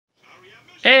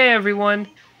Hey everyone,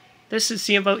 this is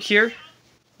Melliumen here.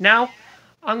 Now,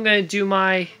 I'm gonna do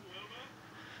my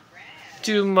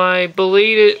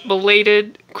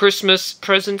belated Christmas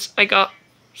presents I got.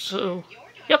 So,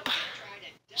 yep.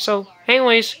 So,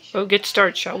 anyways, we'll get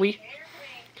started, shall we?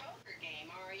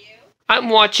 I'm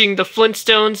watching the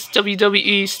Flintstones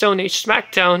WWE Stone Age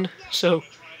SmackDown. So,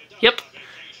 yep.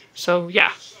 So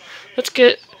yeah, let's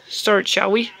get started,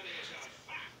 shall we?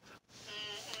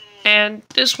 And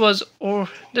this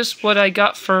what I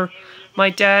got for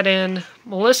my dad and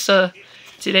Melissa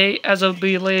today as a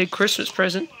belated Christmas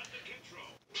present.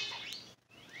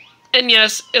 And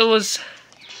yes, it's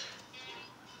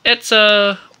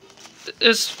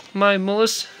my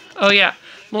Melissa. Oh yeah,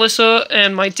 Melissa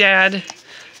and my dad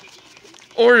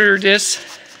ordered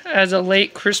this as a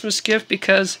late Christmas gift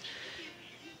because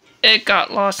it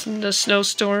got lost in the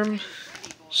snowstorm.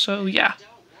 So yeah.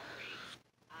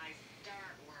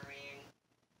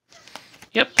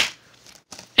 Yep.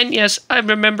 And yes, I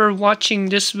remember watching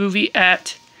this movie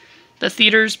at the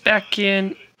theaters back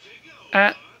in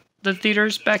August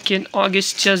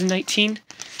 2019,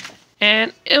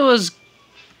 and it was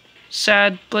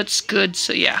sad, but it's good.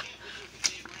 So yeah.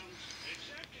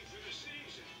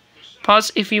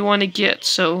 Pause if you want to get.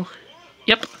 So,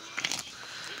 yep.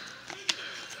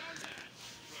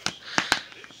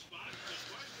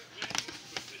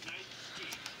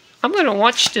 I'm gonna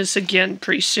watch this again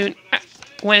pretty soon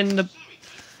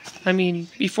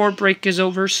before break is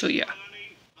over, so yeah.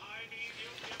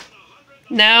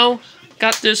 Now,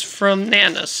 got this from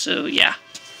Nana, so yeah.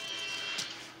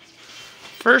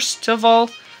 First of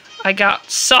all, I got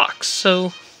socks,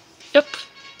 so, yep.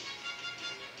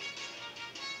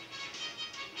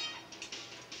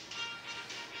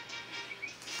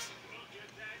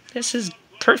 This is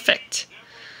perfect.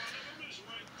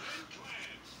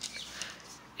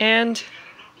 And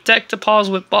deck the paws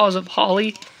with balls of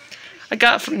holly. I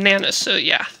got from Nana, so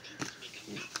yeah.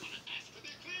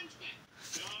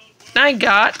 I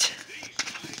got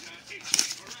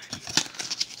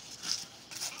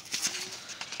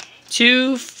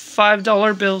two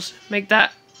 $5 bills. Make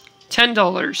that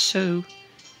 $10, so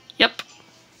yep.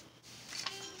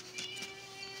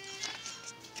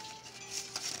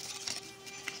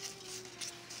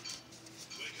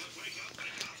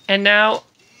 And now,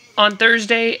 on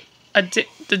Thursday,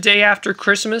 the day after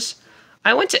Christmas,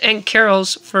 I went to Aunt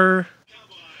Carol's for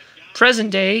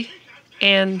present day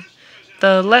and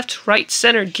the left, right,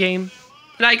 center game,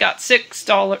 and I got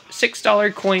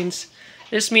 $6 coins.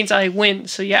 This means I win,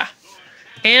 so yeah.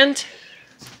 And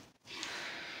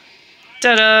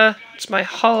ta-da! It's my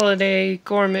holiday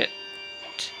gourmet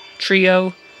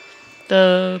trio: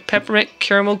 the peppermint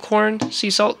caramel corn, sea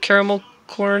salt caramel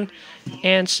corn,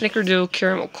 and snickerdoodle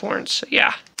caramel corn. So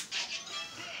yeah.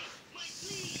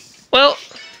 Well,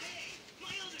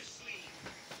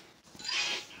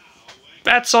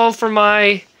 that's all for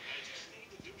my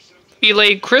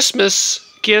belated Christmas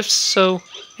gifts. So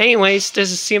anyways,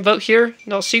 this is Melliumen here,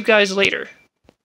 and I'll see you guys later.